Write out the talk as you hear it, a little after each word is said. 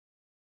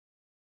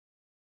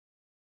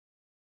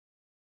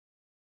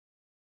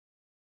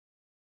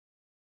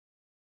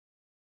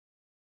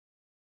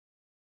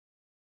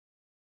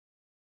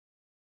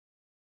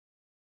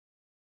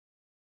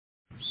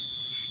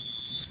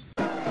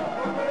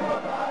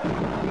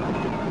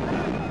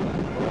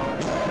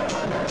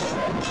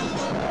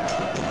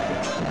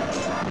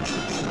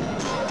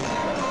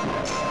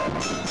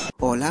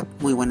Hola,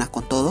 muy buenas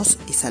con todos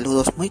y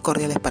saludos muy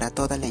cordiales para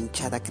toda la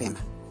hinchada crema.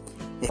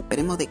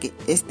 Esperemos de que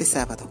este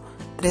sábado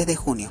 3 de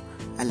junio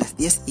a las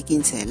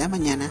 10:15 de la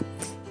mañana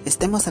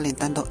estemos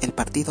alentando el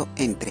partido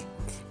entre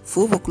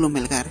FBC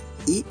Melgar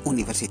y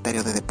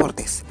Universitario de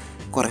Deportes,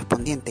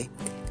 correspondiente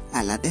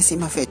a la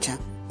 10ª fecha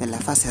de la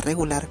fase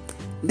regular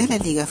de la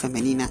Liga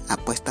Femenina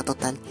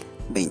ApuestaTotal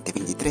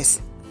 2023.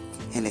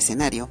 El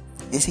escenario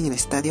es en el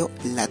estadio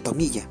La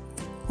Tomilla,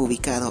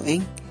 ubicado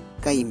en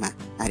Caima,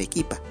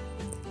 Arequipa.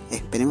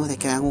 Esperemos de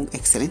que hagan un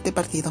excelente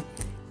partido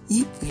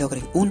y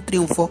logren un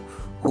triunfo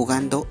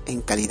jugando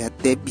en calidad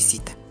de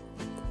visita.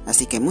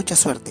 Así que mucha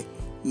suerte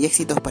y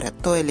éxitos para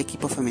todo el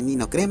equipo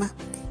femenino crema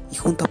y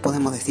juntos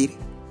podemos decir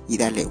y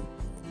dale.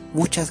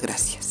 Muchas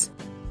gracias.